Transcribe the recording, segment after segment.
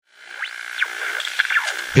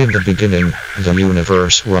In the beginning, the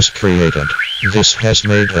universe was created. This has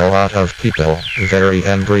made a lot of people very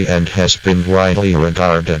angry and has been widely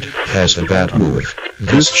regarded as a bad move.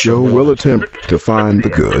 This show will attempt to find the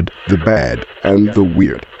good, the bad, and the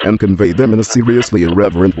weird, and convey them in a seriously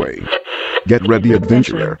irreverent way. Get ready,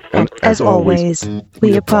 adventurer, and as always,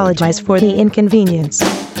 we apologize for the inconvenience.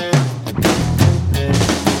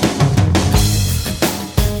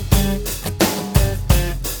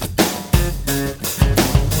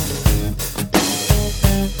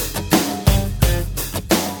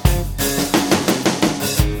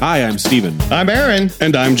 Hi, I'm Steven. I'm Aaron.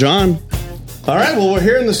 And I'm John. All right, well, we're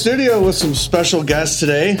here in the studio with some special guests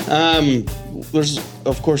today. There's,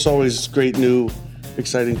 of course, always great new,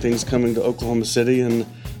 exciting things coming to Oklahoma City. And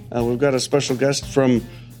we've got a special guest from,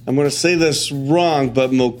 I'm going to say this wrong, but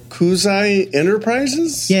Mokuzai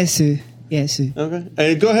Enterprises? Yes, sir. Yes, sir. Okay.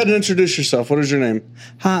 Hey, go ahead and introduce yourself. What is your name?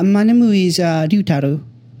 My name is Ryutaro.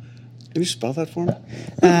 Can you spell that for me?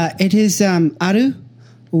 It is Aru,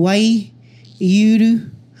 Y, Yuru,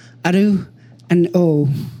 Aru, and O.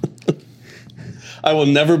 I will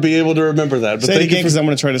never be able to remember that. But say it again because I'm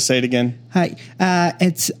going to try to say it again. Hi.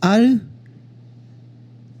 It's Aru,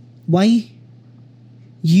 Y,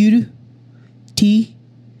 Yuru, T,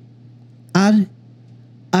 R,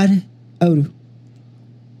 Oru.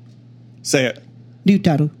 Say it.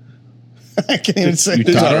 Ryutaro. I can't even say it.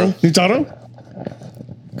 Ryutaro?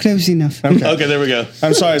 Close enough. Okay, there we go.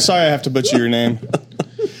 I'm sorry. Sorry I have to butcher your name.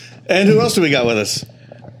 And who else do we got with us?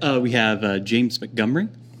 We have James Montgomery.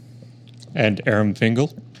 And Aaron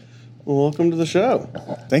Fingal. Well, welcome to the show.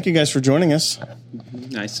 Thank you guys for joining us.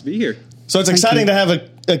 Nice to be here. So it's exciting to have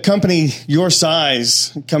a company your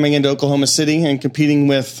size coming into Oklahoma City and competing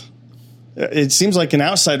with, it seems like an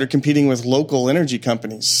outsider competing with local energy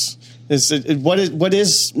companies. What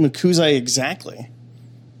is Mokuzai exactly?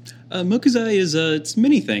 Mokuzai is it's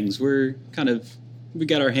many things. We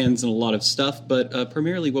got our hands in a lot of stuff, but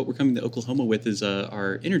primarily what we're coming to Oklahoma with is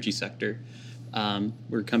our energy sector.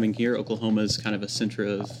 We're coming here. Oklahoma is kind of a center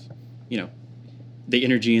of, the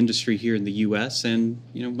energy industry here in the U.S. And,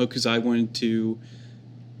 Mokuzai wanted to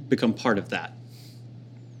become part of that.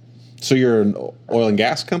 So you're an oil and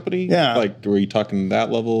gas company? Yeah. Like, were you talking that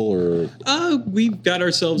level or? We've got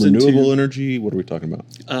ourselves renewable energy? What are we talking about?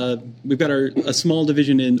 We've got a small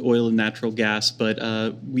division in oil and natural gas,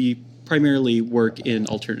 but we primarily work in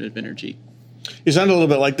alternative energy. You sound a little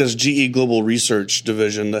bit like this GE Global Research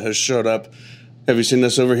division that has showed up. Have you seen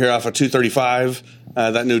this over here off of 235?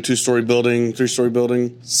 That new 2-story building, 3-story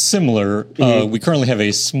building? Similar. We currently have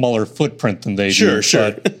a smaller footprint than they do.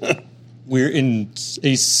 Sure. But we're in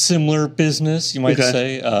a similar business, you might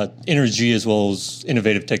say. Energy as well as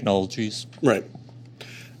innovative technologies. Right.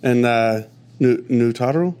 And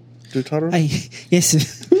Ryutaro? Yes, sir.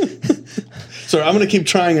 So I'm going to keep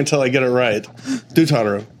trying until I get it right.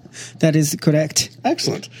 Ryutaro. That is correct.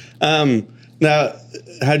 Excellent. Now,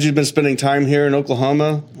 had you been spending time here in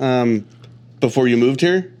Oklahoma before you moved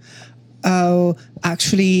here? Oh,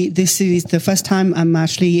 actually, this is the first time I'm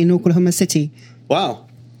actually in Oklahoma City. Wow.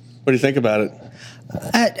 What do you think about it?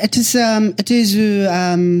 It is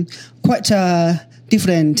quite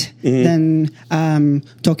different than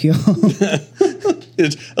Tokyo.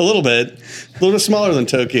 It's a little bit smaller than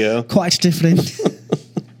Tokyo. Quite different.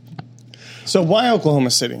 So why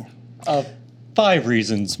Oklahoma City? 5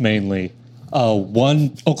 reasons mainly.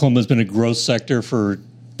 One, Oklahoma has been a growth sector for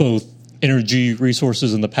both energy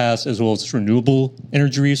resources in the past as well as renewable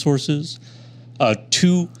energy resources.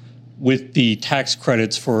 2, with the tax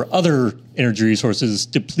credits for other energy resources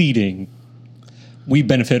depleting, we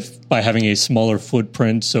benefit by having a smaller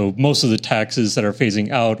footprint. So most of the taxes that are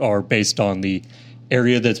phasing out are based on the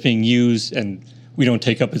area that's being used, and we don't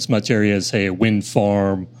take up as much area as, say, a wind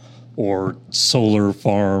farm or solar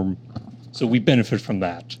farm. So we benefit from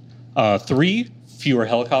that. 3, fewer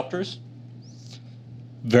helicopters.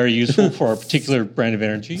 Very useful for our particular brand of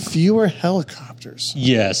energy. Fewer helicopters.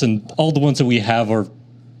 Yes, and all the ones that we have are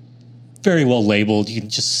very well labeled. You can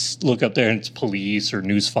just look up there and it's police or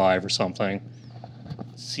News 5 or something.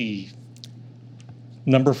 Let's see.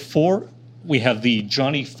 Number 4, we have the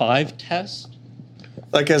Johnny 5 test.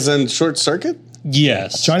 Like as in short circuit?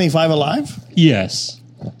 Yes. Johnny 5 alive? Yes.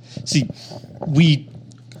 See,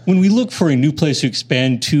 when we look for a new place to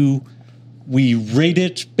expand to, we rate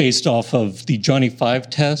it based off of the Johnny 5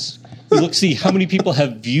 test. We look see how many people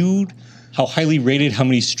have viewed, how highly rated, how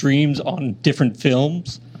many streams on different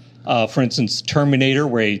films. For instance, Terminator,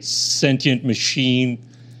 where a sentient machine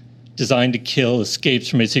designed to kill escapes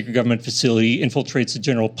from a secret government facility, infiltrates the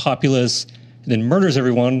general populace, and then murders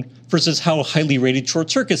everyone, versus how highly rated Short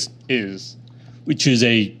Circuit is, which is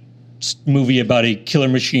a movie about a killer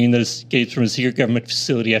machine that escapes from a secret government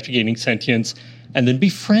facility after gaining sentience and then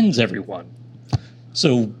befriends everyone.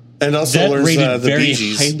 So And also that learns rated the very Bee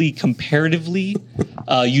Gees. highly comparatively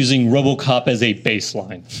using RoboCop as a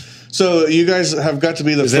baseline. So you guys have got to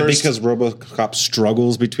be the Is that first. because RoboCop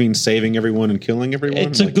struggles between saving everyone and killing everyone?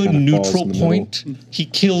 It's a Like, good kinda falls neutral in the middle? point. He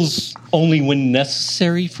kills only when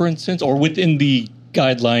necessary, for instance, or within the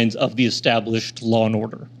guidelines of the established law and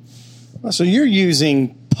order. So you're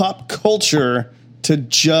using pop culture to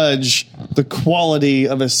judge the quality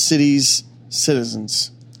of a city's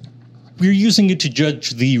citizens. We're using it to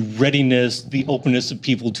judge the readiness, the openness of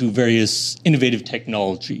people to various innovative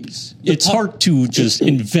technologies. It's hard to just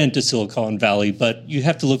invent a Silicon Valley, but you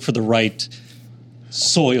have to look for the right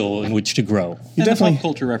soil in which to grow. And definitely- the pop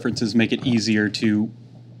culture references make it easier to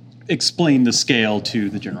explain the scale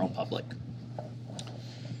to the general public.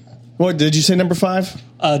 What did you say? Number 5?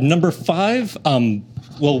 Number 5,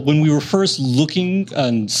 well, when we were first looking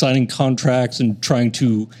and signing contracts and trying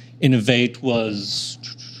to innovate was,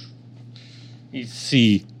 you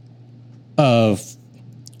see, 10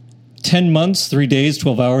 months, 3 days,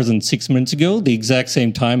 12 hours, and 6 minutes ago, the exact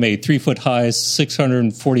same time, a 3-foot-high,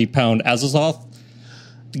 640-pound Azazoth,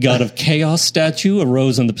 the god of chaos statue,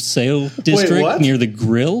 arose in the Paseo district what? near the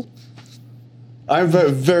grill. I'm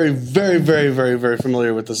very, very, very, very, very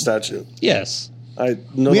familiar with the statue. Yes. I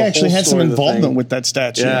know We the actually whole had some story of the involvement thing. with that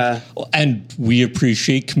statue. Yeah. And we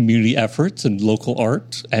appreciate community efforts and local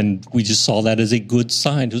art, and we just saw that as a good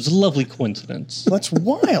sign. It was a lovely coincidence. That's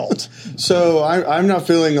wild. So I'm not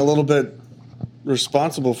feeling a little bit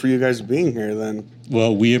responsible for you guys being here then.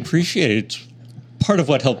 Well, we appreciate it. Part of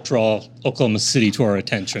what helped draw Oklahoma City to our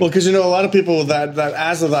attention. Well, because a lot of people that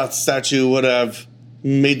Azazoth statue would have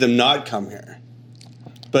made them not come here,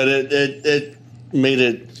 but it made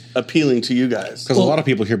it appealing to you guys. Because a lot of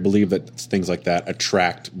people here believe that things like that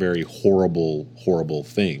attract very horrible, horrible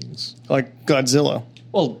things. Like Godzilla.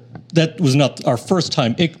 Well, that was not our first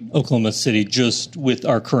time in Oklahoma City, just with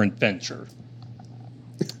our current venture.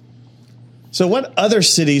 So what other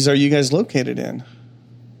cities are you guys located in?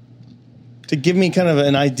 To give me kind of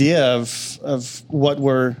an idea of what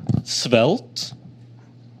we're... Svelte,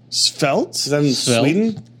 Svelte? Is that in Svelte.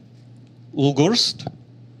 Sweden? Ulgurst,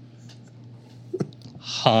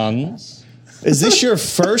 Hans. Is this your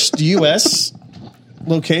first U.S.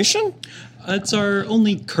 location? It's our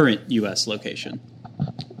only current U.S. location.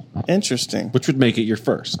 Interesting. Which would make it your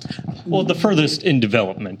first. Well, the furthest in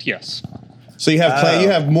development, yes. So you have you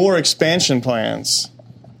have more expansion plans.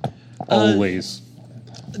 Always.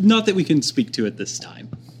 Not that we can speak to at this time.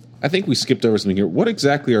 I think we skipped over something here. What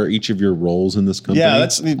exactly are each of your roles in this company?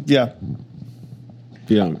 Yeah.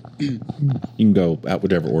 Yeah. You can go out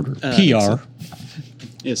whatever order. PR.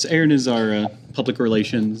 Yes, Aaron is our public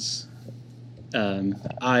relations.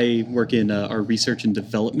 I work in our research and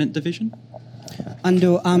development division.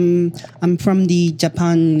 Ando, I'm from the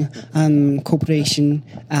Japan corporation,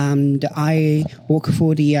 and I work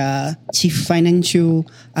for the chief financial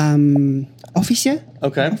officer.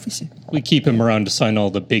 Okay. Officer. We keep him around to sign all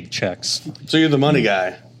the big checks. So you're the money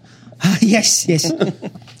guy. Yes.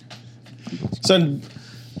 So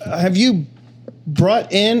have you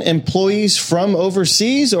brought in employees from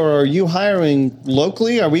overseas, or are you hiring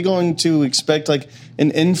locally? Are we going to expect like an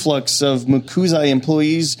influx of Mukuzai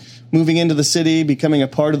employees moving into the city, becoming a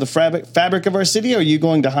part of the fabric of our city? Or are you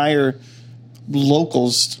going to hire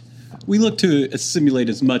locals? We look to assimilate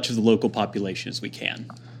as much of the local population as we can.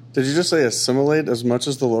 Did you just say assimilate as much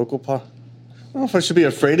as the local I don't know if I should be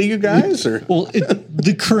afraid of you guys or... Well,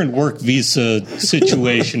 the current work visa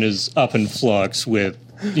situation is up in flux with,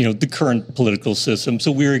 the current political system.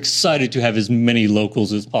 So we're excited to have as many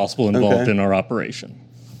locals as possible involved Okay. in our operation.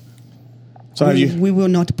 So have you? We will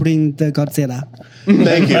not bring the Godzilla.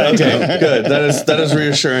 Thank you. Okay, good. That is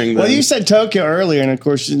reassuring. Well, then. you said Tokyo earlier, and of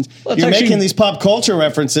course you're actually- making these pop culture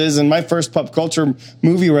references. And my first pop culture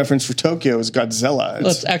movie reference for Tokyo is Godzilla.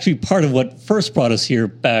 That's actually part of what first brought us here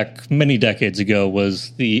back many decades ago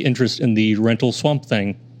was the interest in the rental swamp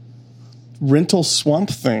thing. Rental Swamp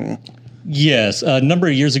Thing. Yes, a number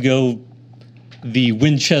of years ago, the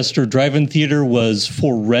Winchester Drive-In Theater was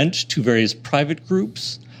for rent to various private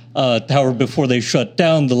groups. However, before they shut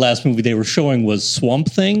down, the last movie they were showing was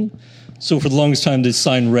Swamp Thing. So for the longest time, this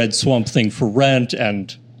sign read Swamp Thing for rent,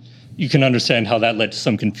 and you can understand how that led to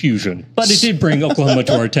some confusion. But it did bring Oklahoma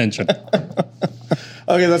to our attention.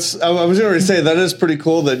 Okay, I was going to say that is pretty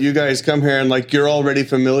cool that you guys come here and like you're already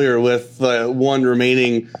familiar with the one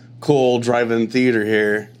remaining cool drive-in theater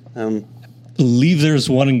here. Believe there's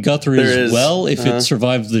one in Guthrie There as is, well, if it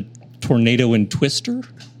survived the tornado in Twister.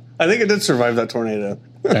 I think it did survive that tornado.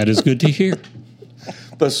 That is good to hear.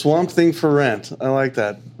 But Swamp Thing for rent. I like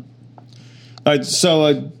that. All right,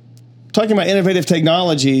 so talking about innovative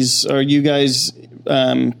technologies, are you guys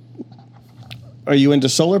are you into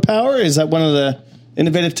solar power? Is that one of the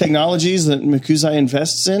innovative technologies that Mekuzai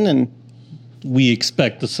invests in? And We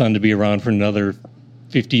expect the sun to be around for another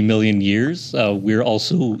 50 million years. We're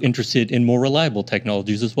also interested in more reliable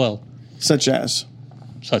technologies as well, such as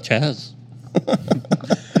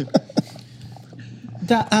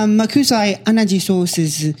The Mekuzai energy source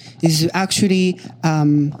is actually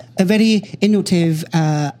a very innovative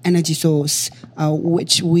energy source,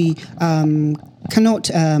 which we cannot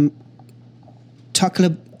talk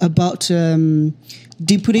about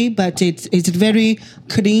deeply, but it's very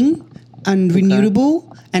clean and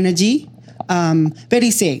renewable energy,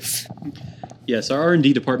 very safe. Yes, our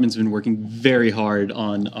R&D department's been working very hard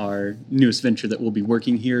on our newest venture that we'll be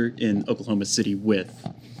working here in Oklahoma City with.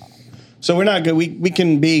 so we're not good. We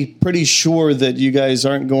can be pretty sure that you guys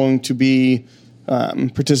aren't going to be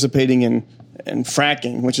participating in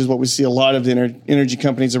fracking, which is what we see a lot of the energy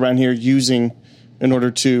companies around here using in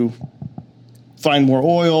order to find more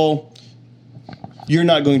oil. You're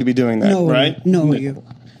not going to be doing that, No, right? No.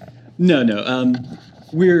 No.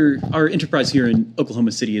 Our enterprise here in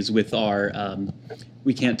Oklahoma City is with our,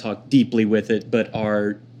 we can't talk deeply with it, but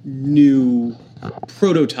our new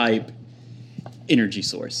prototype energy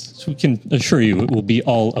source. so we can assure you it will be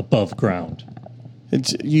all above ground.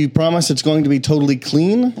 You promise it's going to be totally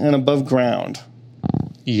clean and above ground.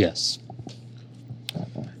 Yes.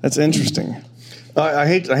 That's interesting. I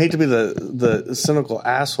hate to be the cynical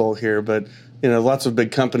asshole here, but lots of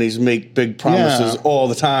big companies make big promises all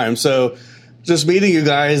the time. So just meeting you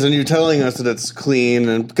guys and you telling us that it's clean,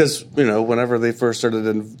 and because whenever they first started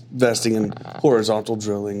investing in horizontal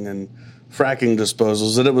drilling and fracking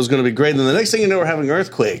disposals, that it was going to be great. And then the next thing you know, we're having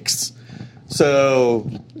earthquakes. So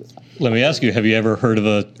Let me ask you, have you ever heard of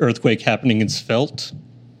an earthquake happening in Svelte?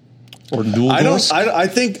 Or Nuldorsk? I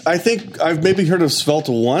think I've maybe heard of Svelte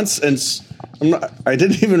once, and I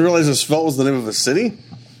didn't even realize that Svelte was the name of a city.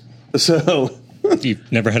 So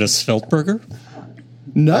You've never had a Svelte burger?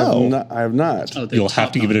 No. I have not. Oh, they're You'll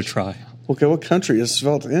have to give it a top-notch. try. Okay, what country is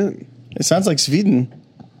Svelte in? It sounds like Sweden.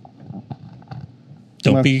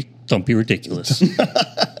 Don't be ridiculous.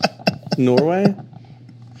 Norway?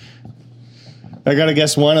 I got to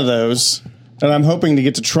guess one of those, and I'm hoping to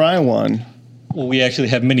get to try one. Well, we actually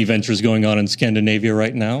have many ventures going on in Scandinavia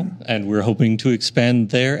right now, and we're hoping to expand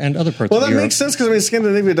there and other parts Well, of that Europe. makes sense because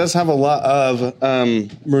Scandinavia does have a lot of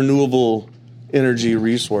renewable energy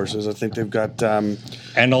resources. I think they've got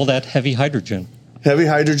And all that heavy hydrogen. heavy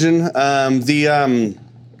hydrogen. I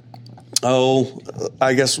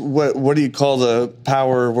guess what do you call the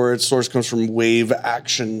power where its source comes from? Wave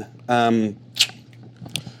action.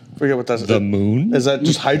 Forget what that's. The moon? Is that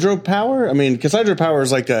just hydropower? I mean, because hydropower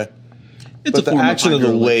is like It's but a the form action of the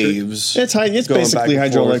hydroelectric. waves. It's going basically back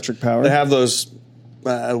and forth. hydroelectric power. They have those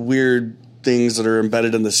weird things that are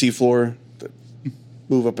embedded in the seafloor that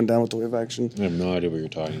move up and down with the wave action. I have no idea what you're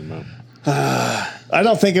talking about. I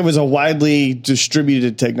don't think it was a widely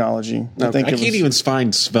distributed technology. I think I it can't was, even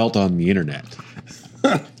find Svelte on the internet.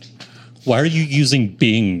 Why are you using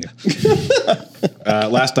Bing?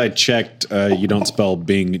 Last I checked, you don't spell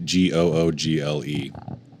Bing Google,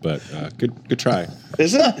 but good try.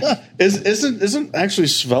 Isn't actually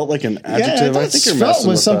svelte like an adjective? I think svelte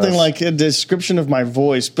was something like a description of my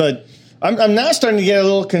voice, but I'm now starting to get a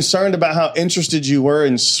little concerned about how interested you were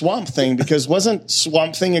in Swamp Thing, because wasn't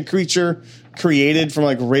Swamp Thing a creature created from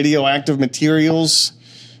like radioactive materials?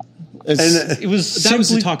 It was That was the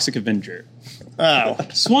simply Toxic Avenger. Oh.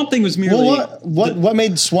 Swamp Thing was merely Well, what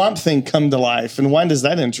made Swamp Thing come to life, and why does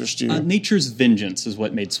that interest you? Nature's Vengeance is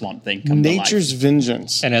what made Swamp Thing come Nature's to life.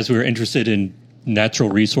 Vengeance. And as we were interested in natural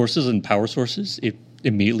resources and power sources, it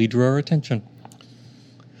immediately drew our attention.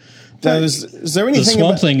 Is there The anything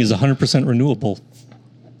Swamp about Thing is 100% renewable.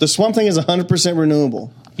 the Swamp Thing is 100%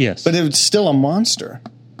 renewable, Yes. but it's still a monster,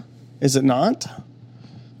 is it not? I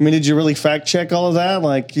mean, did you really fact check all of that?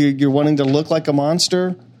 Like you're wanting to look like a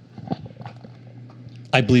monster?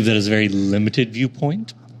 I believe that is a very limited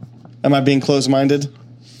viewpoint. Am I being closed-minded?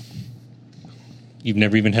 You've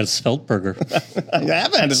never even had a Svelte burger. I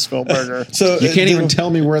haven't had a svelte burger. So You can't even tell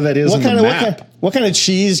me where that is on the map. What kind of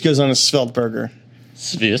cheese goes on a svelte burger?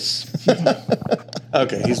 Swiss.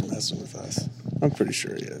 Okay, he's messing with us. I'm pretty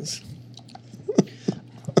sure he is.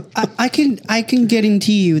 I can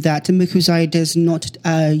guarantee you that Mekuzai does not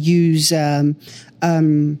use oil,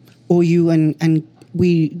 and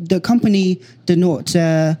the company did not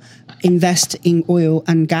invest in oil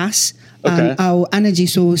and gas. Okay. Our energy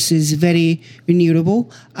source is very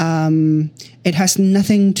renewable. It has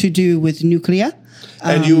nothing to do with nuclear.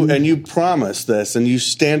 And you promise this, and you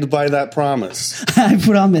stand by that promise. I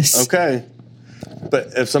promise. Okay. But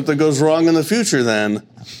if something goes wrong in the future, then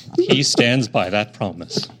He stands by that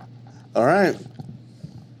promise. all right.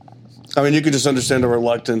 I mean, you could just understand the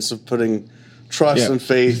reluctance of putting trust Yeah. and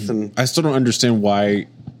faith, and I still don't understand why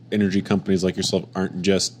energy companies like yourself aren't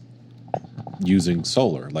just using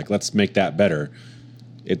solar. Like, let's make that better.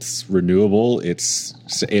 It's renewable. It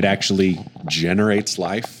actually generates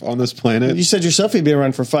life on this planet. You said yourself you'd be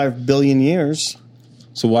around for 5 billion years.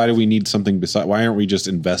 So why do we need something beside? Why aren't we just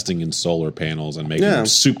investing in solar panels and making Yeah. them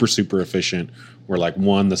super, super efficient? Where like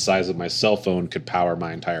one the size of my cell phone could power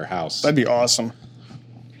my entire house. That'd be awesome.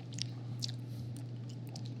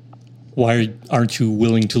 Why aren't you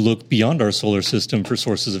willing to look beyond our solar system for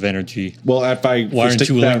sources of energy? Well, if I Why aren't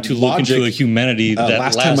you willing to look into a humanity that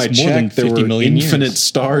last lasts time I more than checked, there 50 were million infinite years?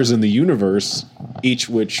 stars in the universe, each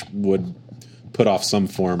which would put off some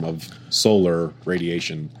form of solar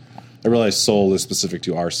radiation. I realize soul is specific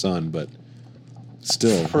to our sun, but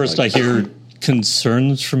still. First, like, I hear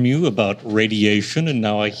concerns from you about radiation, and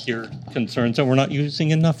now I hear concerns that we're not using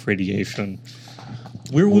enough radiation.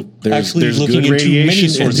 We're actually looking good into many radiation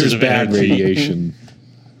and sources there's of bad energy. radiation.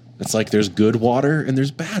 It's like there's good water and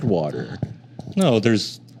there's bad water. No,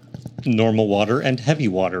 there's normal water and heavy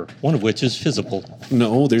water, one of which is fissible.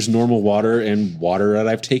 No, there's normal water and water that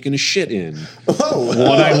I've taken a shit in.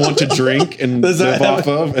 One I want to drink and Does that live off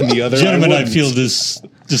of, and the other Gentlemen, I wouldn't. feel this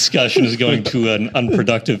discussion is going to an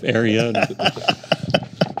unproductive area.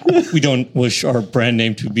 We don't wish our brand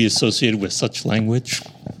name to be associated with such language.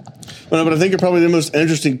 Well, but I think you're probably the most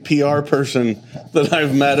interesting PR person that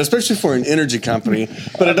I've met, especially for an energy company.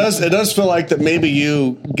 But it does feel like that maybe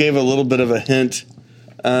you gave a little bit of a hint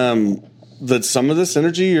that some of this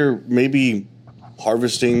energy you're maybe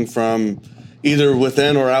harvesting from either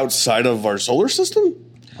within or outside of our solar system.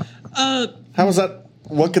 How is that?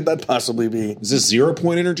 What could that possibly be? Is this 0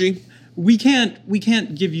 point energy? We can't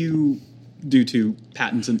give you, due to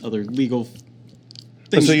patents and other legal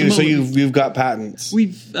things. So at the moment. you've got patents.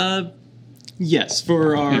 We've yes,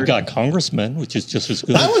 for our We've got congressmen, which is just as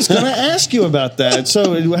good. I was going to ask you about that.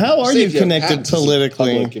 So, how are you connected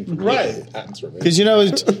politically? Right. Because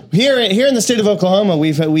here in the state of Oklahoma,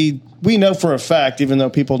 we know for a fact, even though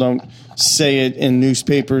people don't say it in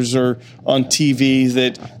newspapers or on TV,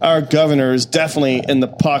 that our governor is definitely in the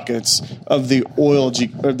pockets of the or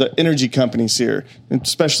the energy companies here,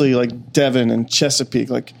 especially like Devon and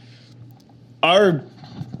Chesapeake. Like our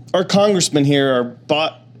congressmen here are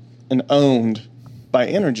bought and owned by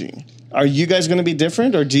energy. Are you guys going to be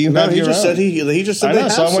different, or do you have he your just own? said he just said I they know,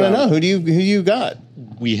 have so I want to some. know who you got.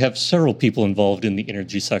 We have several people involved in the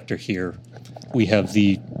energy sector here. We have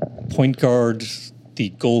the point guard, the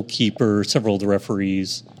goalkeeper, several of the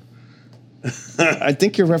referees. I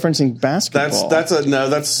think you're referencing basketball.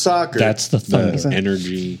 That's soccer. That's the Thunder.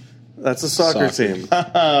 Energy. That's a soccer team.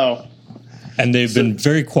 Oh, And they've been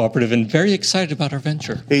very cooperative and very excited about our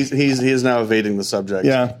venture. He is now evading the subject.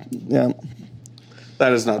 yeah.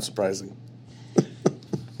 That is not surprising.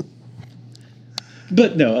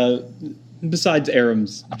 But no, besides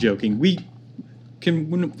Aram's joking, we can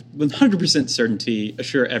 100% certainty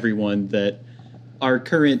assure everyone that our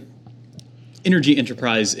current energy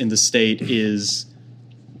enterprise in the state is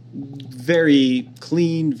very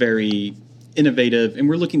clean, very innovative, and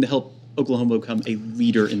we're looking to help Oklahoma become a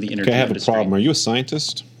leader in the energy Okay, I have a industry. problem. Are you a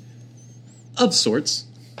scientist? Of sorts.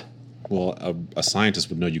 Well, a scientist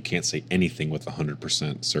would know you can't say anything with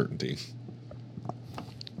 100% certainty.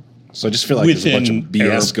 So I just feel like there's a bunch of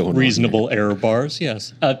BS going on. reasonable error bars,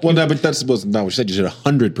 yes. Well, no, but that's not what you said. You said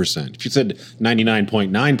 100%. If you said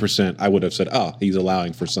 99.9%, I would have said, oh, he's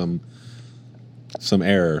allowing for some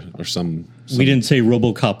error or some. We didn't say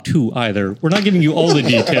RoboCop 2 either. We're not giving you all the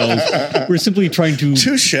details. We're simply trying to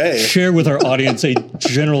Touché. share with our audience a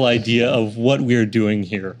general idea of what we're doing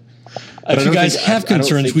here. I If you don't guys think- have I don't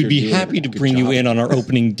concerns, think we'd you're be doing happy a to good bring you job. in on our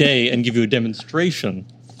opening day and give you a demonstration.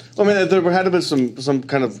 I mean, there had to be some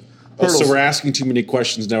kind of hurdles. So we're asking too many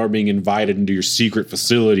questions now. We're being invited into your secret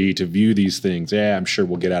facility to view these things. Yeah, I'm sure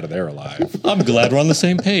we'll get out of there alive. I'm glad we're on the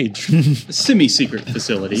same page. A semi-secret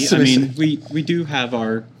facility. I mean, we do have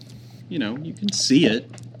our, you can see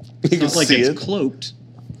it. It's not like see it's it. cloaked.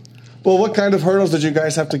 Well, what kind of hurdles did you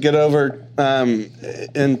guys have to get over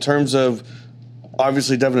in terms of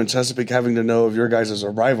obviously Devon and Chesapeake having to know of your guys'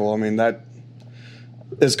 arrival? I mean, that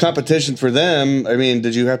is competition for them. I mean,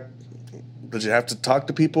 did you have to talk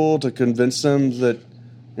to people to convince them that,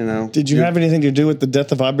 Did you have anything to do with the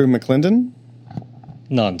death of Aubrey McClendon?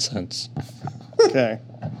 Nonsense. Okay.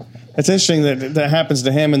 It's interesting that happens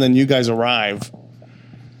to him and then you guys arrive.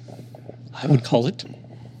 I would call it.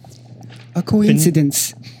 A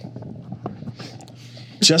coincidence.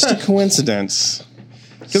 Just a coincidence.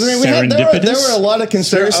 Because I mean, there were a lot of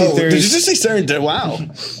conspiracy theories. Did you just say serendipitous? Wow.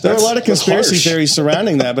 There were a lot of conspiracy harsh. theories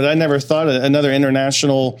surrounding that, but I never thought another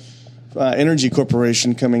international energy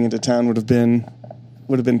corporation coming into town would have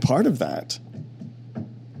been part of that.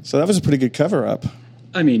 So that was a pretty good cover up.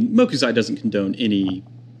 I mean, Mokuzai doesn't condone any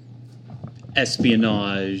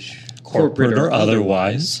espionage, Corporate or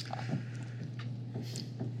otherwise.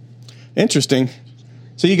 Interesting.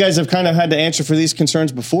 So you guys have kind of had to answer for these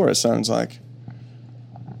concerns before, it sounds like.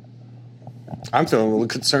 I'm feeling a little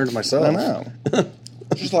concerned myself. I know. There's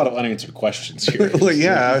just a lot of unanswered questions here. Well,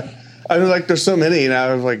 yeah. I mean, like, there's so many now.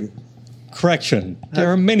 I was like, Correction. There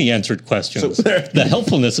are many answered questions. The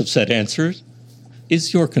helpfulness of said answers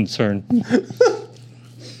is your concern.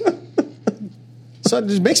 So it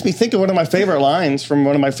just makes me think of one of my favorite lines from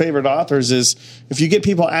one of my favorite authors is, if you get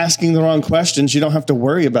people asking the wrong questions, you don't have to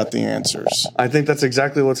worry about the answers. I think that's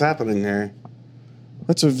exactly what's happening here.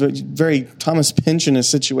 That's a very Thomas Pynchon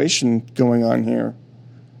situation going on here.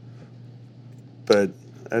 But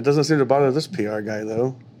it doesn't seem to bother this PR guy,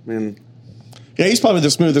 though. I mean, yeah, he's probably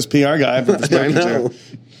the smoothest PR guy I've ever I spoken know. to.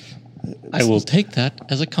 I will take that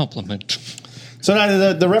as a compliment. So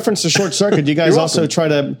now the reference to short circuit, do you guys also try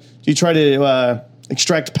to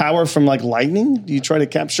extract power from like lightning? Do you try to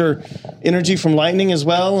capture energy from lightning as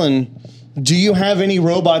well? And do you have any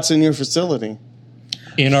robots in your facility?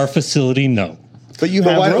 In our facility, no. But you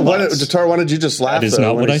have robots. Tatar, why did you just laugh? That is though,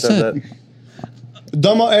 not when what he I said. that?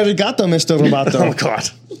 Domo arigato, Mr. Roboto. Oh, God.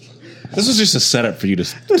 This was just a setup for you to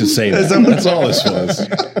say that. That's all this was.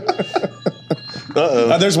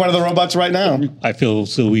 There's one of the robots right now. I feel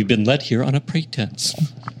so we've been led here on a pretense.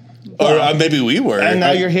 Or maybe we were. And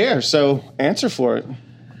now you're here, so answer for it.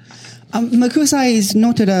 Mokuzai is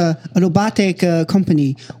not a robotic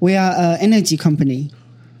company. We are an energy company.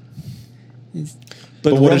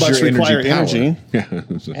 But what is robots your require energy energy. power?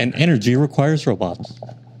 Yeah. And energy requires robots.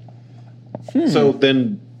 So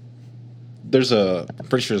then there's I'm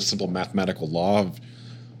pretty sure a simple mathematical law of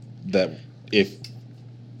that if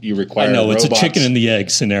you require I know, robots, it's a chicken and the egg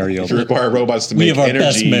scenario. if you require robots to We make have our energy,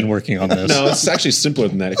 best men working on this. No, it's actually simpler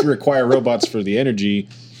than that. If you require robots for the energy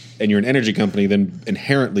and you're an energy company, then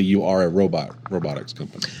inherently you are a robotics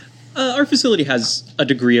company. Our facility has a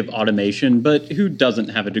degree of automation, but who doesn't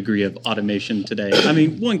have a degree of automation today? I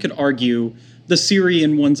mean, one could argue the Siri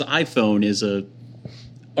in one's iPhone is a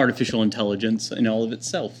artificial intelligence in all of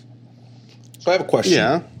itself. So I have a question.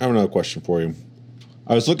 Yeah. I have another question for you.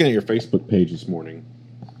 I was looking at your Facebook page this morning,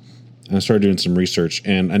 and I started doing some research,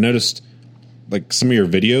 and I noticed like some of your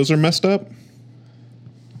videos are messed up,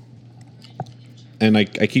 and I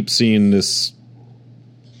keep seeing this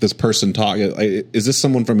person talk. Is this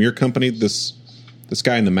someone from your company? This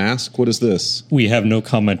guy in the mask? What is this? We have no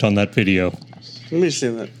comment on that video. Let me see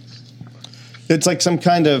that. It's like some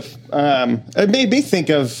kind of. It made me think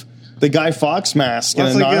of the Guy Fawkes mask in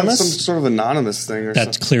Well, it's like Anonymous. some sort of anonymous thing or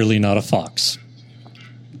That's something. clearly not a fox.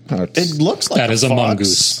 It looks like That is a fox.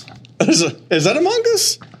 mongoose. Is that a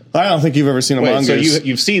mongoose? I don't think you've ever seen a Wait, mongoose. so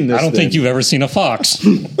you've seen this? I don't then. think you've ever seen a fox.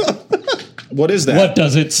 What is that? What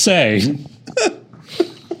does it say?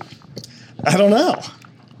 I don't know.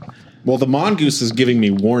 Well, the mongoose is giving me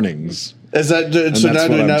warnings. Is that And so? that's Now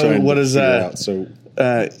do we I'm know trying what to is figure that? out. So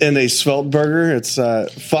In a svelte burger, it's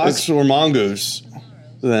fox or mongoose,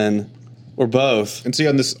 then, or both. and see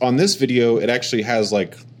on this video, it actually has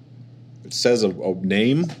like it says a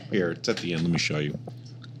name here. It's at the end. Let me show you.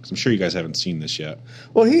 'Cause I'm sure you guys haven't seen this yet.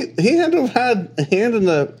 Well, he had to have had a hand in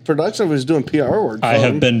the production of his doing PR work. I for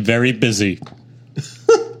have him. been very busy.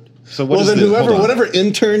 So Well, then this? Hold on. whatever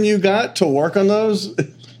intern you got to work on those,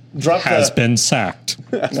 drop Has that. been sacked.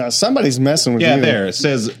 Now, somebody's messing with Yeah, you. there it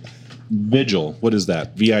says Vigil. What is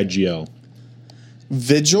that? VIGL.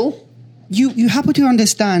 Vigil? You have to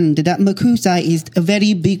understand that Mokuzai is a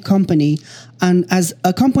very big company, and as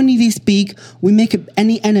a company this big, we make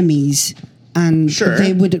any enemies, and Sure.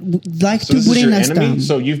 they would like So to this is bring your us enemy. down.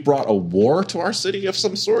 So you've brought a war to our city of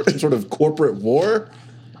some sort, some sort of corporate war.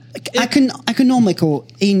 Economical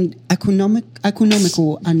and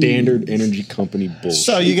Standard energy company bullshit.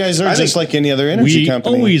 So you guys are I just think- like any other energy We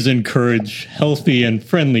company. always encourage healthy and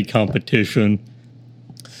friendly competition.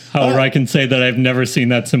 However, I can say that I've never seen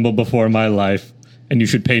that symbol before in my life, and you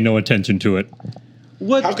should pay no attention to it.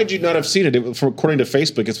 What? How could you not have seen it? According to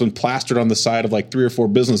Facebook, it's been plastered on the side of like 3 or 4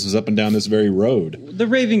 businesses up and down this very road. The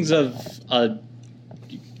ravings of a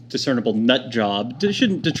discernible nut job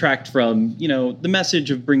shouldn't detract from, the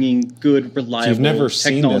message of bringing good, reliable If you've never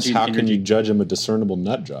seen technology this, how and can energy. you judge him a discernible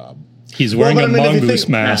nut job? He's wearing Well, a but I mean, if you mongoose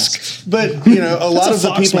think- mask. But you know, a lot a of the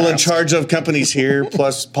fox people in mask. charge of companies here,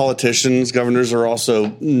 plus politicians, governors, are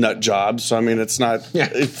also nut jobs. So I mean, it's not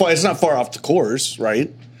it's not far off the course,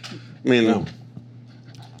 right? I mean, No.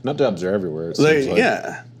 Nut jobs are everywhere. It they, seems like.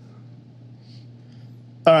 yeah.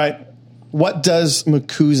 All right. What does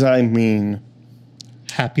Mokuzai mean?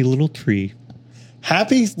 Happy little tree.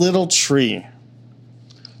 Happy little tree.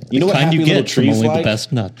 You know what Kind happy you little get from trees only like? the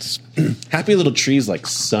best nuts. Happy little trees like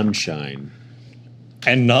sunshine.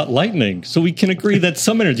 And not lightning. So we can agree that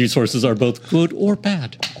some energy sources are both good or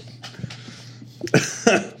bad.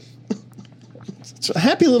 So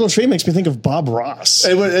happy little tree makes me think of Bob Ross.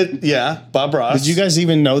 Yeah, Bob Ross. Did you guys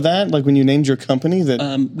even know that? Like when you named your company,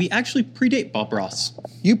 that We actually predate Bob Ross.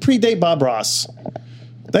 you predate Bob Ross.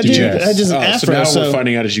 That Did dude you? had just an Oh, afro. so now so we're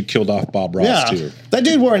finding out as you killed off Bob Ross yeah, too. that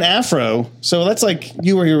dude wore an afro. So that's like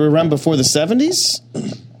you were around before the 70s.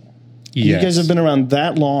 You guys have been around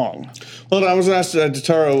that long. Well, I was going to ask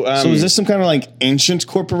Taro. So is this some kind of like ancient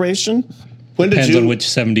corporation? When did Depends you? on which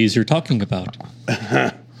 70s you're talking about.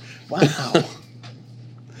 Wow.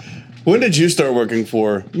 When did you start working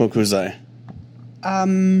for Mokuzai?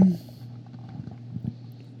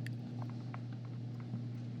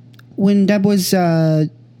 When that was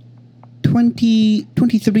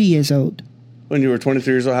 23 years old. When you were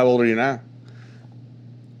 23 years old. How old are you now?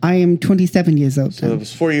 I am 27 years old. So that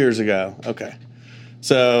was 4 years ago. Okay.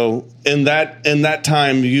 So in that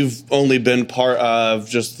time, you've only been part of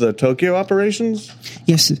just the Tokyo operations.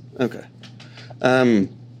 Yes, sir. Okay.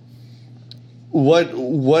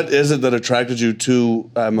 What is it that attracted you to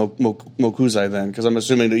Mokuzai then? Because I'm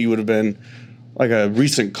assuming that you would have been like a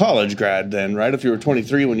recent college grad then, right? If you were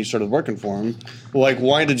 23 when you started working for him, like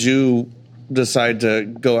why did you decide to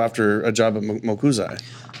go after a job at Mokuzai?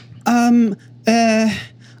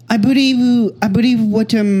 I believe what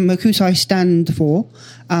Mokuzai stand for.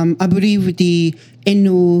 I believe the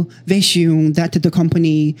innovation that the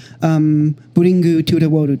company bring to the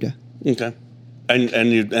world. Okay.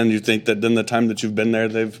 And you think that in the time that you've been there,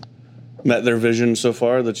 they've met their vision so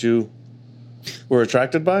far that you were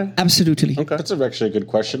attracted by? Absolutely. Okay. That's actually a good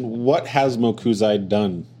question. What has Mokuzai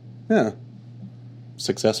done Yeah.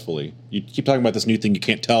 successfully? You keep talking about this new thing you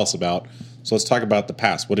can't tell us about. So let's talk about the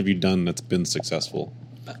past. What have you done that's been successful?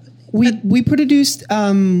 We produced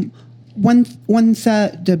one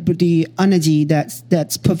third the energy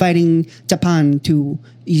that's providing Japan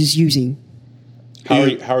is using. How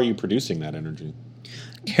are you producing that energy?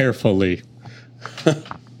 Carefully.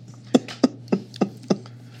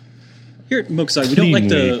 Here at Mokuzai, we don't like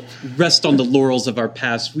to rest on the laurels of our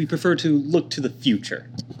past. We prefer to look to the future.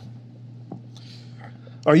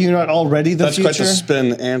 Are you not already the That's future? quite the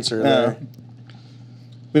spin answer there.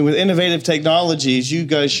 I mean, with innovative technologies, you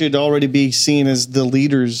guys should already be seen as the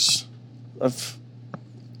leaders of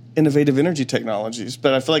innovative energy technologies.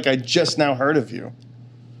 But I feel like I just now heard of you.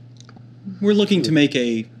 We're looking to make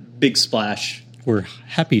a big splash. We're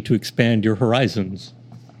happy to expand your horizons.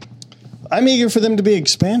 I'm eager for them to be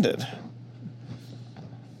expanded.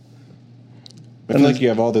 I feel like you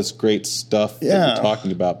have all this great stuff that Yeah. you're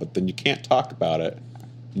talking about, but then you can't talk about it.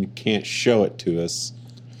 And you can't show it to us.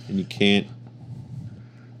 And you can't.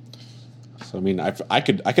 So, I mean, I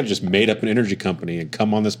could have just made up an energy company and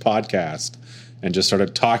come on this podcast and just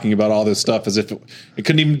started talking about all this stuff as if it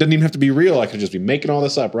didn't even have to be real. I could just be making all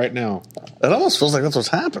this up right now. It almost feels like that's what's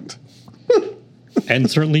happened.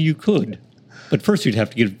 And certainly you could. But first you'd have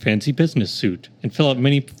to get a fancy business suit and fill out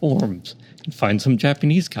many forms and find some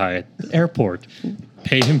Japanese guy at the airport.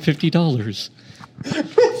 Pay him $50.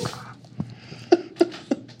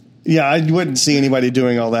 Yeah, I wouldn't see anybody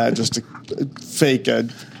doing all that just to fake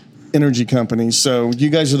energy company. So you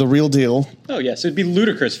guys are the real deal. Oh, yes. It'd be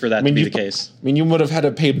ludicrous for that to be the case. I mean, you would have had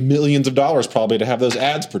to pay millions of dollars probably to have those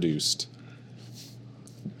ads produced.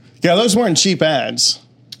 Yeah, those weren't cheap ads.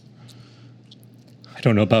 I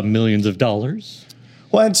don't know about millions of dollars.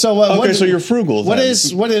 What? So so you're frugal. What then.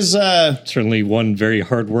 is Certainly one very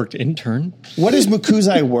hard-worked intern. what is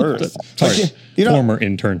Mokuzai worth? Sorry, Like, you know, former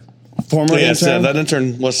intern. former Yes, intern. that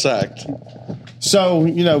intern was sacked. So,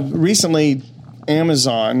 recently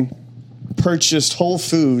Amazon purchased Whole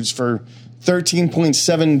Foods for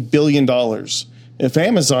 $13.7 billion. If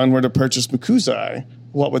Amazon were to purchase Mokuzai,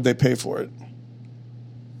 what would they pay for it?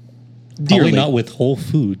 Probably Dearly. not with Whole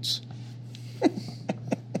Foods.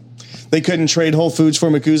 They couldn't trade Whole Foods for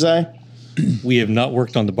Mokuzai? We have not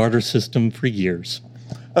worked on the barter system for years.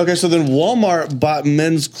 Okay, so then Walmart bought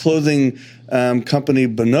men's clothing company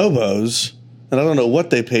Bonobos, and I don't know what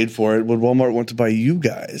they paid for it. Would Walmart want to buy you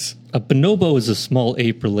guys? A bonobo is a small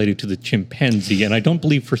ape related to the chimpanzee, and I don't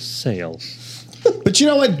believe for sale. But you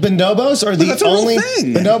know what? Bonobos are that's a real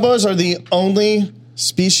thing. Bonobos are the only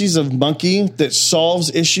species of monkey that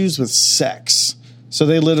solves issues with sex. So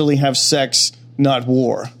they literally have sex, not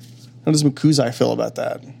war. How does Mukuzai feel about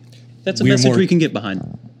that? That's a message we can get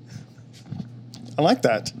behind. I like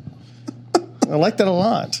that. I like that a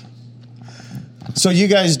lot. So you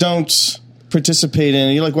guys don't participate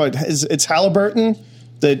in, you're like, what? It's Halliburton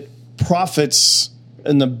that profits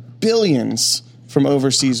in the billions from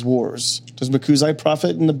overseas wars. Does Mukuzai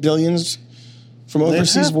profit in the billions from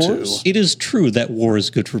overseas wars? It is true that war is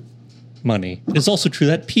good for money. It is also true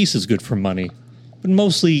that peace is good for money. But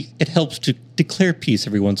mostly, it helps to declare peace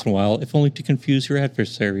every once in a while, if only to confuse your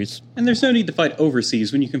adversaries. And there's no need to fight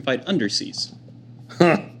overseas when you can fight underseas.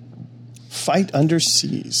 Fight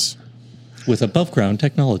underseas. With above-ground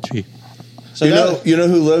technology. So you know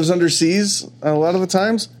who lives underseas a lot of the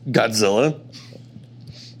times? Godzilla.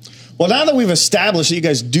 Well, now that we've established that you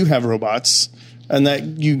guys do have robots and that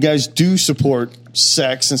you guys do support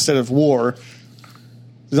sex instead of war,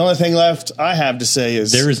 the only thing left I have to say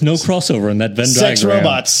is there is no crossover in that Venn sex diagram.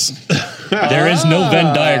 robots. There is no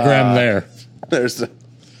Venn diagram there.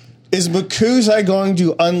 Is Mukuzai going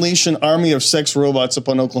to unleash an army of sex robots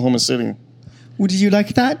upon Oklahoma City? Would you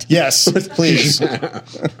like that? Yes, please.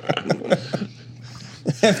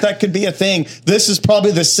 If that could be a thing, this is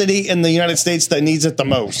probably the city in the United States that needs it the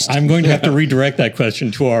most. I'm going to have to redirect that question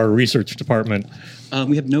to our research department.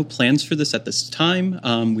 We have no plans for this at this time.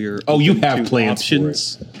 We're you open have to plans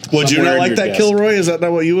options. for it. Would you Somewhere not in like your that, desk. Kilroy? Is that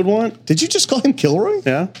not what you would want? Did you just call him Kilroy?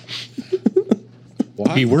 Yeah.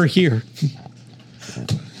 We were here.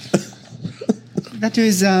 That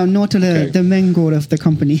is not the main goal of the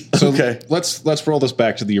company. So Okay. let's roll this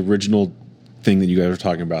back to the original thing that you guys were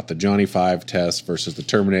talking about, the Johnny Five test versus the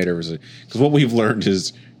Terminator. Because what we've learned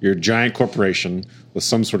is you're a giant corporation with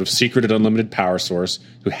some sort of secret and unlimited power source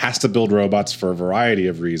who has to build robots for a variety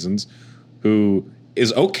of reasons, who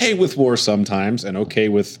is okay with war sometimes and okay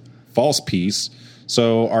with false peace.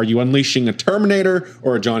 So are you unleashing a Terminator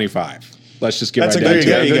or a Johnny Five? Let's just get That's right a down good- to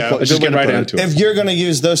there it. you go. Let's just Good get way right to put down it. to it. If you're going to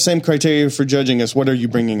use those same criteria for judging us, what are you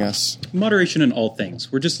bringing us? Moderation in all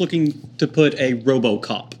things. We're just looking to put a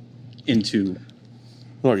RoboCop into.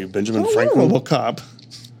 Who are you, Benjamin Oh, Franklin? RoboCop.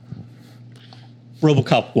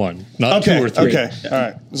 RoboCop 1, not Okay, 2 or 3. okay, all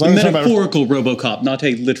right. As A long as I'm about- metaphorical RoboCop, not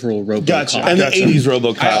a literal RoboCop. Gotcha. And Gotcha. the 80s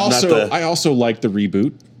RoboCop, I also like the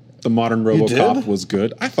reboot. The modern did? RoboCop was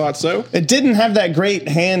good. I thought so. It didn't have that great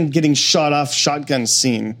hand getting shot off shotgun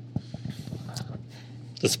scene.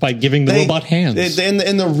 Despite giving the robot hands. In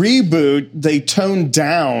the reboot, they toned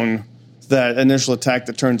down that initial attack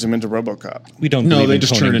that turns him into RoboCop. We don't No, believe they in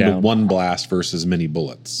just toning turn into down. one blast versus many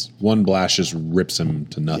bullets. One blast just rips him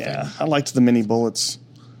to nothing. Yeah, I liked the mini bullets.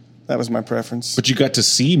 That was my preference. But you got to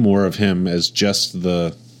see more of him as just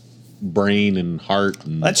the brain and heart.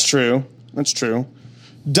 And That's true. That's true.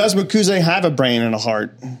 Does Mukuzai have a brain and a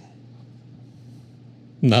heart?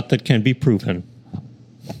 Not that can be proven.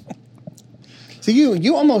 So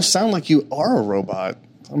you almost sound like you are a robot.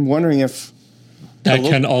 I'm wondering if. That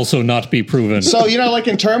can also not be proven. So like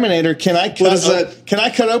in Terminator, can I cut? is that? Can I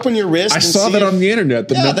cut open your wrist? I and saw see that if- on the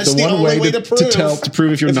internet. Yeah, that's the one only way to to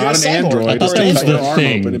prove if you're if you're not a an cyborg. android. I Or thought is that to was cut your the arm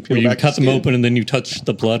thing, open and peel where you back cut the them skin. open and then you touch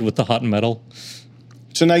the blood with the hot metal.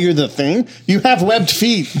 So now you're the thing. You have webbed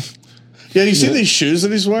feet. Yeah, you see these shoes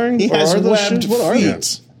that he's wearing? He Or has are those webbed shoes? What are they?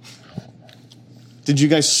 feet. Did you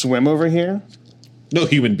guys swim over here? No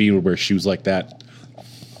human being would wear shoes like that.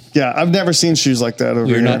 Yeah, I've never seen shoes like that over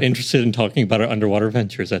We're here. not interested in talking about our underwater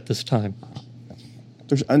ventures at this time.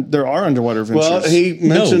 There are underwater ventures. Well, he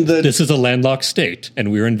mentioned no, that. this is a landlocked state,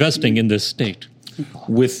 and we're investing in this state.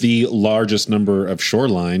 With the largest number of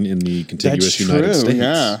shoreline in the contiguous That's United true, States.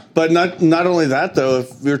 yeah. But not only that, though,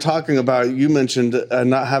 if you're talking about, you mentioned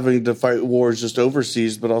not having to fight wars just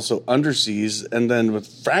overseas, but also underseas, and then with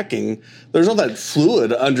fracking, there's all that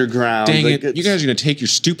fluid underground. Dang that it. gets- You guys are going to take your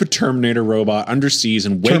stupid Terminator robot underseas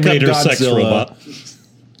and wake Terminator up Godzilla. sex robot.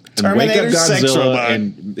 And wake up Terminator sex Godzilla robot.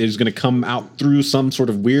 and it's going to come out through some sort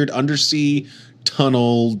of weird undersea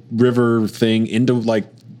tunnel river thing into like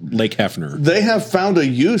Lake Hefner. They have found a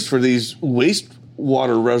use for these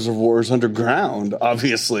wastewater reservoirs underground,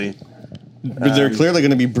 obviously. But they're clearly going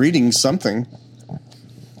to be breeding something.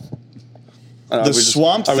 Are we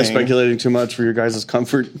swamp Are we thing. speculating too much for your guys'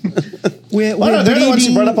 comfort? We're Well, no, they're the ones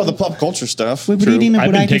who breeding- brought up all the pop culture stuff. We're breeding a I've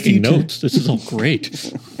been brighter taking future. notes. This is all great.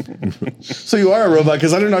 So you are a robot,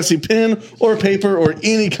 because I do not see pen or paper or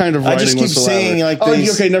any kind of I writing just keep whatsoever. seeing, like, oh,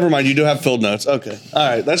 these- okay, never mind. You do have filled notes. Okay. All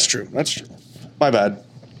right, that's true. That's true. My bad.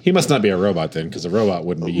 He must not be a robot then, because a robot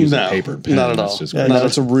wouldn't be using No, paper and pen. not at That's all. just Yeah, gross. no,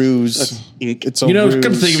 it's a ruse. It's a You know, ruse.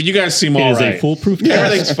 come to think of it, you guys seem It all is right. a foolproof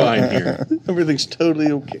Everything's fine here. Everything's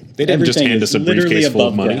totally okay. They didn't just hand us a briefcase full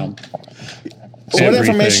of money. ground. What Everything.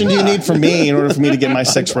 information do you need from me in order for me to get my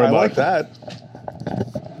sex I robot? like that.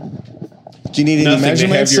 Do you need any Nothing. They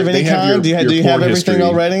measurements have your- of any they have kind? your- Do you your have porn everything history.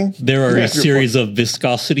 already? There are a series of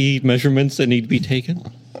viscosity measurements that need to be taken.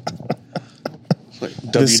 Like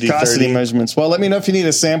Viscosity WD-30. measurements. Well, let me know if you need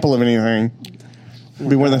a sample of anything. I'd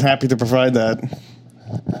be more than happy to provide that.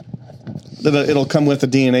 It'll come with a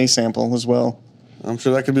DNA sample as well. I'm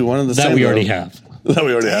sure that could be one of the That same, we already though. have. That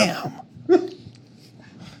we already have.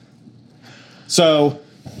 So,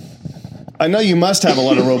 I know you must have a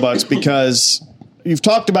lot of robots because you've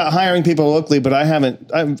talked about hiring people locally, but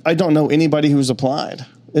I don't know anybody who's applied.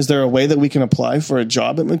 Is there a way that we can apply for a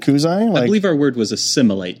job at Makuzai? I believe our word was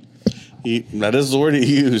assimilate. That is the word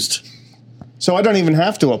he used. So I don't even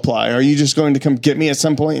have to apply. Are you just going to come get me at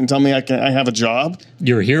some point and tell me I have a job?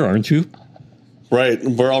 You're here, aren't you? Right.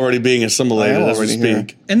 We're already being assimilated I am as we already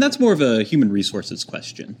speak. here. And that's more of a human resources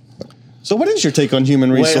question. So what is your take on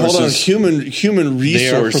human Wait, resources? hold on. Human They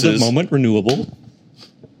are, for resources. the moment, renewable.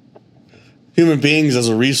 Human beings as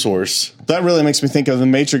a resource. That really makes me think of the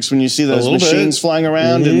Matrix when you see those little machines bit. flying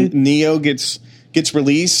around and Neo gets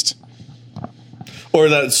released. Or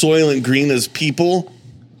that Soylent Green is people.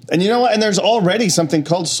 And you know what? And there's already something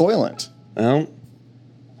called Soylent. Well,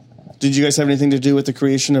 Did you guys have anything to do with the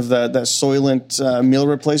creation of that Soylent meal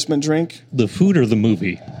replacement drink? The food or the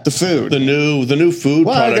movie? The food. the new food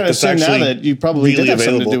Well, I product gotta that's assume actually now that you probably really did have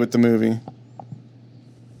something available. to do with the movie.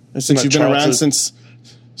 Since Not you've been around Charlton- since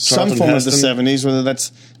some Charlton form of the Heston? 70s, whether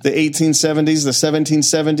that's the 1870s, the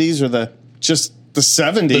 1770s, or the 70s. The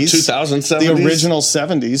 2070s? The original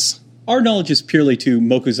 70s. Our knowledge is purely to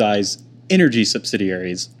Mokuzai's energy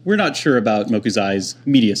subsidiaries. We're not sure about Mokuzai's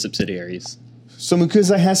media subsidiaries. So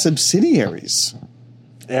Makuzai has subsidiaries.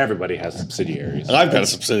 Everybody has subsidiaries. I've got a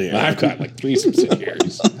subsidiary. I've got like 3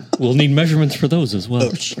 subsidiaries. We'll need measurements for those as well.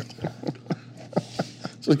 So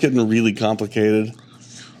it's getting really complicated.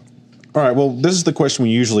 All right. Well, this is the question we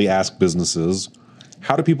usually ask businesses.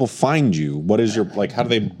 How do people find you? What is your, like, how do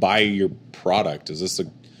they buy your product? Is this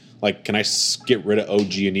can I get rid of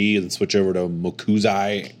OG&E and switch over to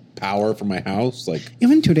Mokuzai power for my house? Like,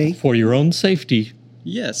 Even today, For your own safety.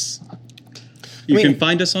 Yes. You can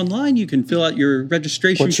find us online. You can fill out your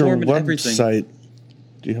registration What's your form and everything. website?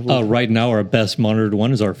 Do you have a Right now, our best monitored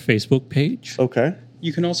one is our Facebook page. Okay.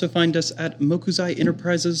 You can also find us at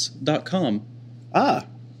mokuzaienterprises.com. Ah.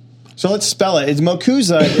 So let's spell it. It's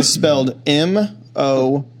Mokuzai is spelled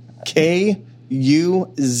MOKUZI.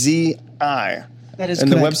 that is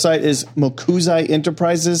And correct. the website is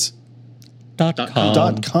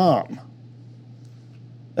mokuzaienterprises.com.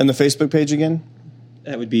 And the Facebook page again?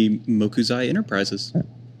 That would be Mokuzai Enterprises.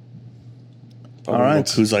 Probably All right.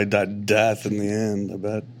 Mokuzai.death in the end, I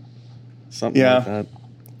bet. Something Yeah. like that.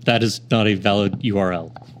 That is not a valid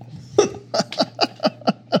URL.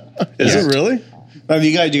 Is it really? Oh, do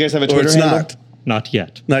you guys have a Or Twitter it's handle? not? Not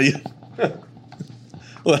yet. Not yet.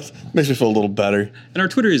 Well, that makes me feel a little better. And our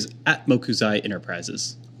Twitter is at Mokuzai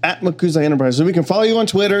Enterprises. At Makuzai Enterprises. So we can follow you on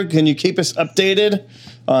Twitter. Can you keep us updated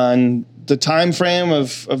on the time frame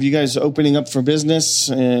of you guys opening up for business?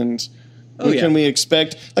 And when can we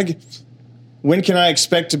expect, when can I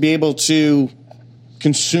expect to be able to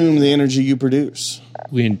consume the energy you produce?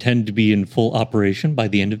 We intend to be in full operation by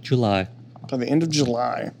the end of July. By the end of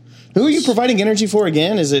July. Who are you providing energy for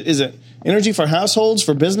again? Is it energy for households,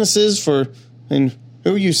 for businesses, and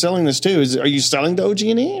who are you selling this to? Are you selling to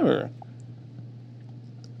OG&E or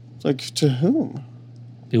to whom?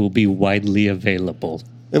 It will be widely available.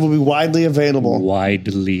 It will be widely available.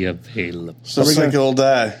 Widely available. So it's like old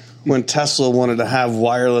when Tesla wanted to have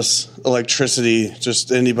wireless electricity,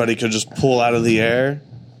 just anybody could just pull out of the air.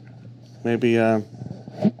 Maybe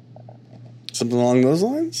something along those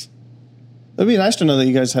lines. It'd be nice to know that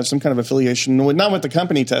you guys have some kind of affiliation, not with the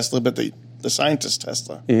company Tesla, but the scientist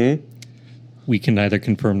Tesla. Mm-hmm. We can neither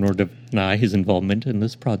confirm nor deny his involvement in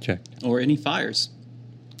this project. Or any fires.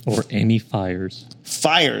 Or any fires.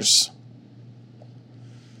 Fires.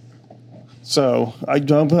 So I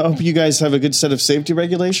hope you guys have a good set of safety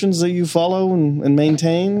regulations that you follow and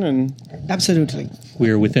maintain, and Absolutely. We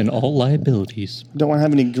are within all liabilities. don't want to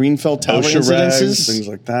have any Greenfell Tower OSHA regs, incidences. things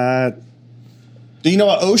like that. Do you know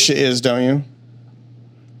what OSHA is, don't you?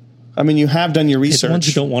 I mean, you have done your It's the ones who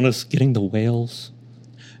research. don't want us getting the whales.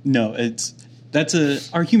 No,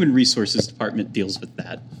 our human resources department deals with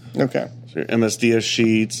that. Okay. So your MSDS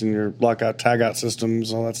sheets and your lockout tagout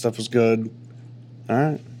systems, all that stuff is good. All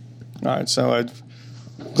right. All right. So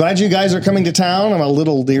Glad you guys are coming to town. I'm a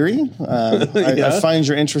little leery. I find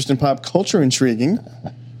your interest in pop culture intriguing.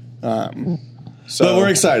 But we're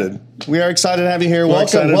excited. We are excited to have you here.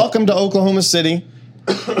 Welcome to Oklahoma City.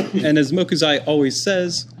 And as Mokuzai always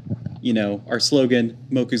says, our slogan,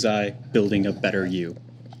 Mokuzai, building a better you.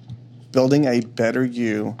 Building a better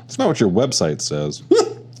you. That's not what your website says.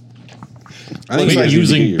 I Maybe you guys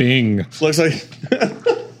using need to get Bing. Looks like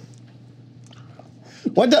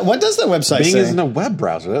What does the website Bing say? isn't a web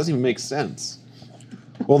browser. That doesn't even make sense.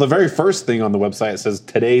 Well, the very first thing on the website says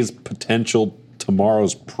today's potential,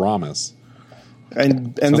 tomorrow's promise.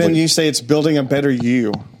 And then like- you say it's building a better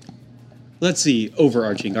you. Let's see,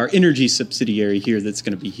 overarching. Our energy subsidiary here that's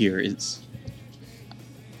going to be here is...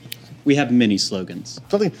 We have many slogans.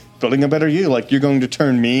 Building a better you. Like you're going to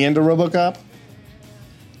turn me into RoboCop?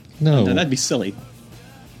 No. No, that'd be silly.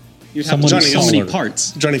 You'd have Someone to do so many smaller.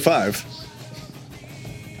 parts. Johnny Five.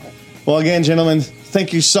 Well, again, gentlemen,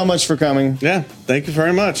 thank you so much for coming. Yeah, thank you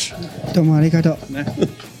very much. どうもありがとう。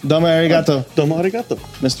 Domo arigato, Domo arigato.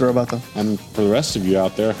 Mr. Roboto. And for the rest of you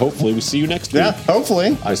out there, hopefully we see you next Yeah, week.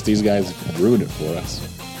 hopefully. These guys ruined it for us.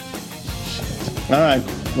 All right.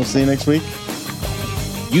 We'll see you next week.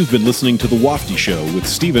 You've been listening to The Wafty Show with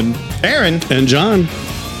Steven. Aaron. And John.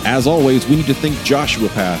 As always, we need to thank Joshua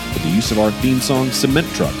Path for the use of our theme song Cement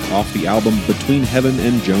Truck off the album Between Heaven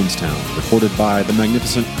and Jonestown, recorded by the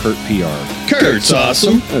magnificent Kurt PR. Kurt's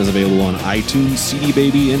awesome. That is available on iTunes, CD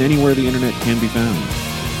Baby, and anywhere the internet can be found.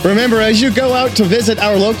 Remember, as you go out to visit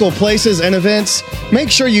our local places and events, make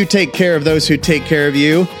sure you take care of those who take care of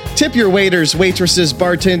you. Tip your waiters, waitresses,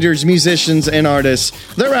 bartenders, musicians, and artists.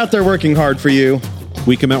 They're out there working hard for you.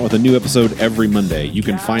 We come out with a new episode every Monday. You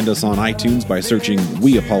can find us on iTunes by searching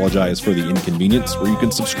We Apologize for the Inconvenience, where you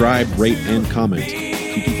can subscribe, rate, and comment.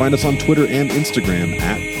 You can find us on Twitter and Instagram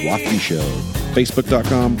at Wafty Show.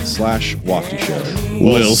 Facebook.com/Wafty Show.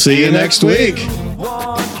 We'll see you next week.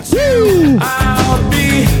 I'll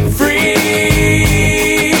be free.